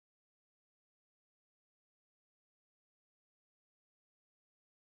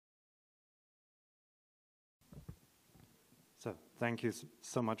So thank you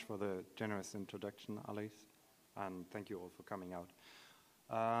so much for the generous introduction, Alice, and thank you all for coming out.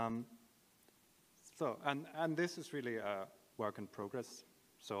 And this is really a work in progress,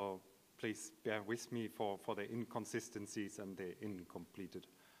 so please bear with me for the inconsistencies and the incompleted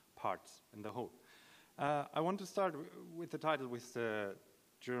parts in the whole. I want to start with the title with the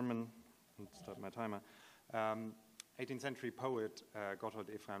German, and start my timer, 18th century poet Gotthold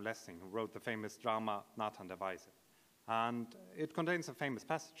Ephraim Lessing, who wrote the famous drama Nathan der Weise. And it contains a famous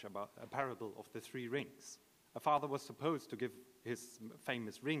passage about a parable of the 3 rings. A father was supposed to give his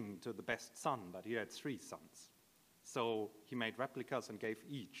famous ring to the best son, but he had 3 sons. So he made replicas and gave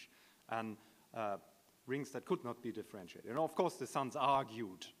each and rings that could not be differentiated. And of course, the sons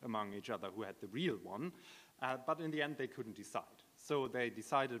argued among each other who had the real one, but in the end, they couldn't decide. So they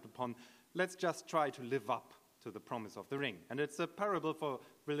decided upon, let's just try to live up to the promise of the ring. And it's a parable for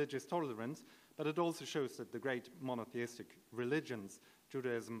religious tolerance, but it also shows that the great monotheistic religions,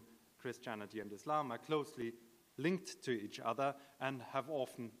 Judaism, Christianity, and Islam, are closely linked to each other and have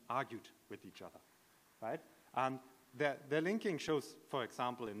often argued with each other, right? And their linking shows, for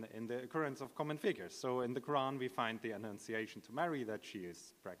example, in the occurrence of common figures. So in the Quran, we find the annunciation to Mary that she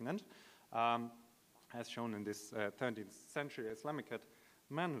is pregnant, as shown in this 13th century Islamic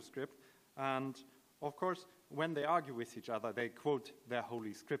manuscript. And of course, when they argue with each other, they quote their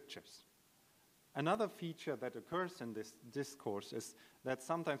holy scriptures. Another feature that occurs in this discourse is that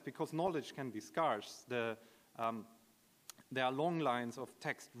sometimes, because knowledge can be scarce, there are long lines of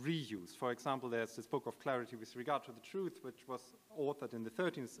text reuse. For example, there's this book of clarity with regard to the truth, which was authored in the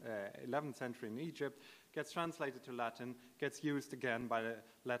 11th century in Egypt, gets translated to Latin, gets used again by a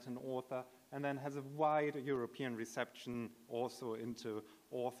Latin author, and then has a wide European reception also into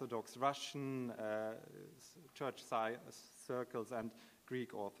Orthodox Russian church circles and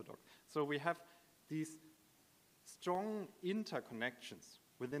Greek Orthodox. So we have these strong interconnections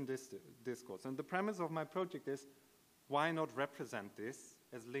within this discourse. And the premise of my project is, why not represent this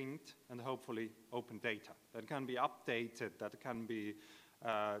as linked and hopefully open data that can be updated, that can be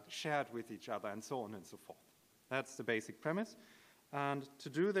shared with each other, and so on and so forth. That's the basic premise. And to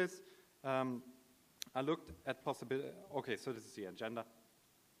do this, I looked at possibility. Okay, so this is the agenda.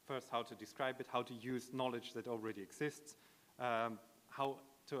 First, how to describe it, how to use knowledge that already exists, how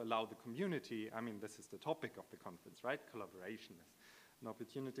to allow the community, I mean, this is the topic of the conference, right? Collaboration is an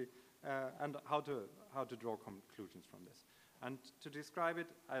opportunity, and how to draw conclusions from this. And to describe it,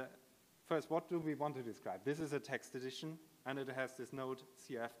 first, what do we want to describe? This is a text edition, and it has this note,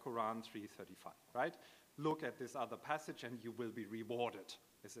 CF Quran 335, right? Look at this other passage, and you will be rewarded,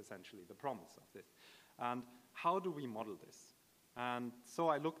 is essentially the promise of this. And how do we model this? And so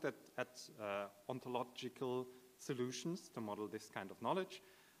I looked at ontological solutions to model this kind of knowledge.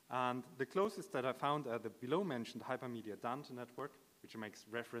 And the closest that I found are the below-mentioned hypermedia Dante network, which makes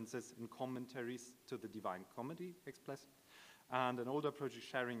references and commentaries to the Divine Comedy explicit, and an older project,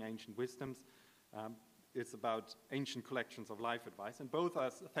 Sharing Ancient Wisdoms. It's about ancient collections of life advice, and both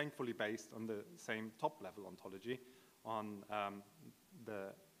are thankfully based on the same top-level ontology, on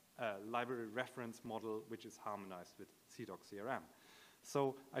the library reference model, which is harmonized with CDOC CRM.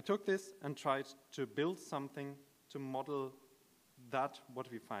 So I took this and tried to build something to model that, what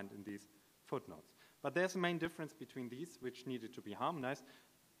we find in these footnotes. But there's a main difference between these, which needed to be harmonized,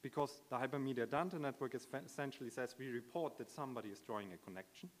 because the hypermedia Dante network essentially says we report that somebody is drawing a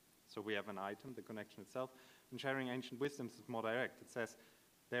connection. So we have an item, the connection itself. And Sharing Ancient Wisdoms is more direct. It says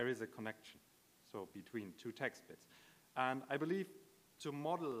there is a connection, so between 2 text bits. And I believe to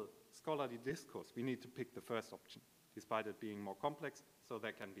model scholarly discourse, we need to pick the first option, despite it being more complex, so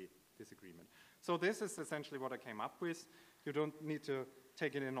there can be disagreement. So this is essentially what I came up with. You don't need to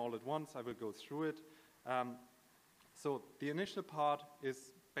take it in all at once. I will go through it. So the initial part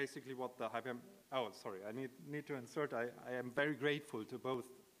is basically what the I need to insert. I am very grateful to both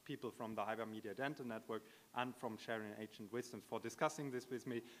people from the Hypermedia Dante network and from Sharing Ancient Wisdoms for discussing this with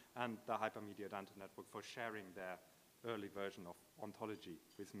me, and the Hypermedia Dante network for sharing their early version of ontology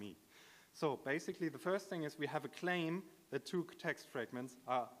with me. So basically, the first thing is we have a claim that 2 text fragments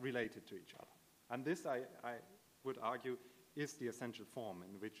are related to each other. And this, I would argue, is the essential form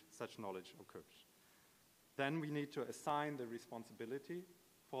in which such knowledge occurs. Then we need to assign the responsibility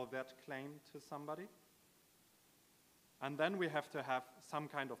for that claim to somebody. And then we have to have some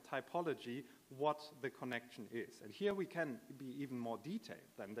kind of typology what the connection is. And here we can be even more detailed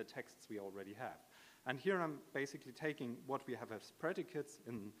than the texts we already have. And here I'm basically taking what we have as predicates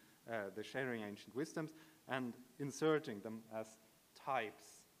in the Sharing Ancient Wisdoms and inserting them as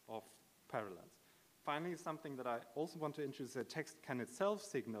types of parallels. Finally, something that I also want to introduce, a text can itself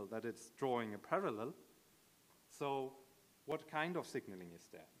signal that it's drawing a parallel. So what kind of signaling is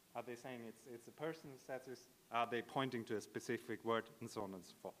there? Are they saying it's a person who says this? Are they pointing to a specific word, and so on and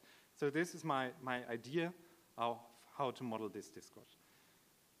so forth? So this is my idea of how to model this discourse.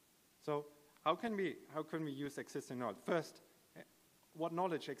 So how can we use existing knowledge? First, what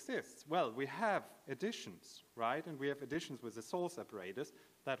knowledge exists? Well, we have additions, right? And we have additions with the source apparatus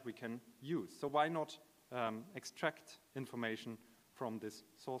that we can use. So why not extract information from this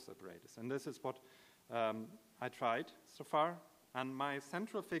source apparatus? And this is what I tried so far. And my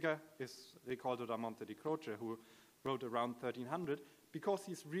central figure is Ricardo da Monte di Croce, who wrote around 1300, because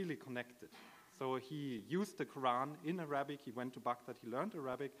he's really connected. So he used the Quran in Arabic. He went to Baghdad. He learned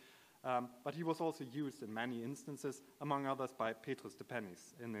Arabic. But he was also used in many instances, among others by Petrus de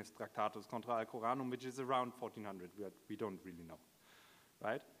Pennis in his Tractatus contra Alcoranum, which is around 1400. We don't really know,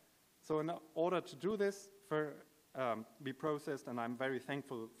 right? So in order to do this, we processed, and I'm very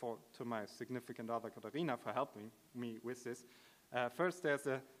thankful to my significant other, Katharina, for helping me with this. First, there's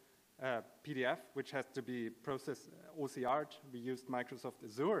a PDF, which has to be processed OCR'd. We used Microsoft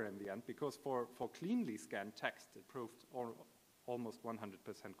Azure in the end, because for cleanly scanned text, it proved almost 100%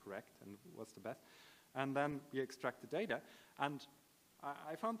 correct and was the best. And then we extract the data. And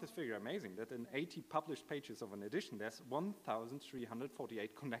I found this figure amazing, that in 80 published pages of an edition, there's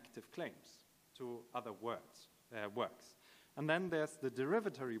 1,348 connective claims to other works. And then there's the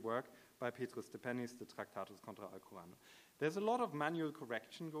derivatory work by Petrus de Pennis, the Tractatus contra Alcoranum. There's a lot of manual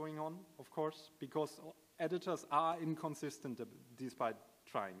correction going on, of course, because editors are inconsistent despite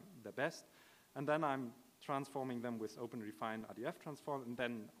trying their best. And then I'm transforming them with OpenRefine RDF transform, and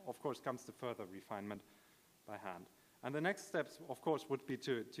then, of course, comes the further refinement by hand. And the next steps, of course, would be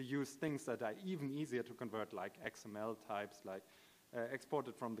to use things that are even easier to convert, like XML types, like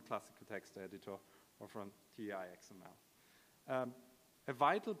exported from the classical text editor or from TI XML. A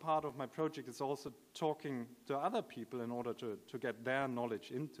vital part of my project is also talking to other people in order to get their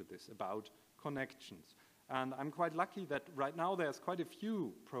knowledge into this about connections. And I'm quite lucky that right now there's quite a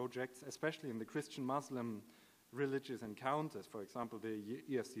few projects, especially in the Christian-Muslim religious encounters, for example, the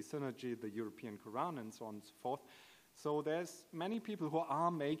ESC Synergy, the European Quran, and so on and so forth. So there's many people who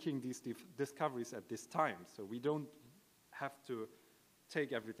are making these discoveries at this time. So we don't have to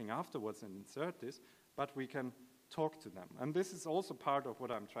take everything afterwards and insert this, but we can talk to them. And this is also part of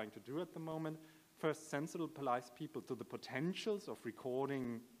what I'm trying to do at the moment. First, sensibilize people to the potentials of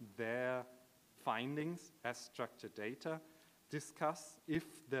recording their findings as structured data, discuss if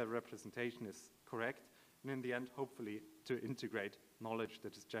the representation is correct, and in the end, hopefully, to integrate knowledge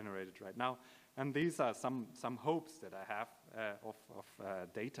that is generated right now. And these are some hopes that I have of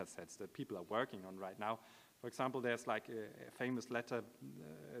data sets that people are working on right now. For example, there's like a famous letter,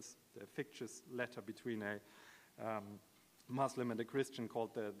 a fictitious letter between a Muslim and a Christian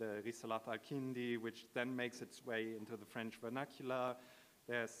called the Risalat al-Kindi, which then makes its way into the French vernacular.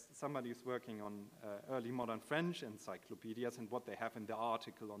 There's somebody who's working on early modern French encyclopedias and what they have in the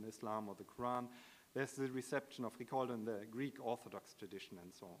article on Islam or the Quran. There's the reception of Ricordo in the Greek Orthodox tradition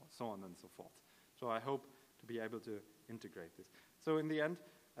and so on and so forth. So I hope to be able to integrate this. So in the end,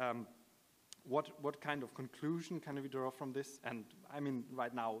 what kind of conclusion can we draw from this? And I mean,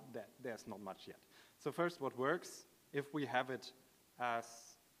 right now, there's not much yet. So first, what works? If we have it as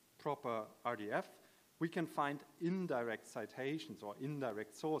proper RDF, we can find indirect citations or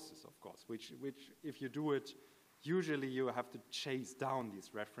indirect sources, of course, which if you do it, usually you have to chase down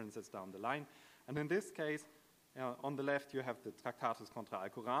these references down the line. And in this case, on the left, you have the Tractatus contra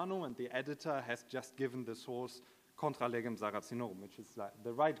Alcoranum, and the editor has just given the source Contra Legem Saracinorum, which is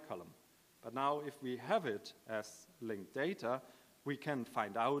the right column. But now, if we have it as linked data, we can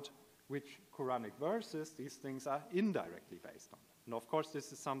find out which Quranic verses these things are indirectly based on. And of course,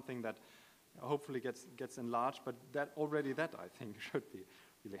 this is something that hopefully gets enlarged, but that I think should be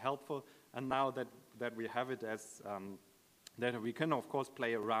really helpful. And now that we have it as data, we can of course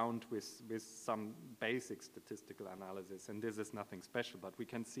play around with some basic statistical analysis, and this is nothing special, but we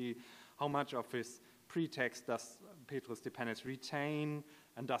can see how much of his pretext does Petrus de Pennis retain,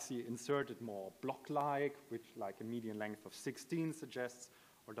 and does he insert it more block-like, which like a median length of 16 suggests,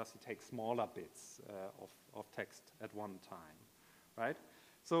 or does he take smaller bits of text at one time, right?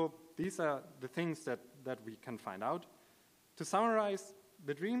 So these are the things that we can find out. To summarize,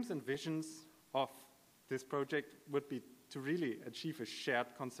 the dreams and visions of this project would be to really achieve a shared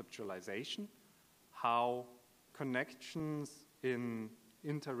conceptualization, how connections in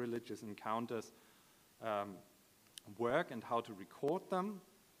interreligious encounters work and how to record them,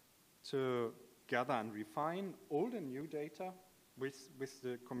 to gather and refine old and new data with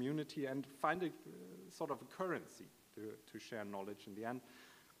the community and find a sort of a currency to share knowledge in the end,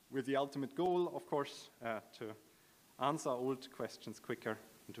 with the ultimate goal, of course, to answer old questions quicker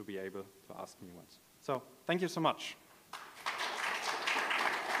and to be able to ask new ones. So thank you so much.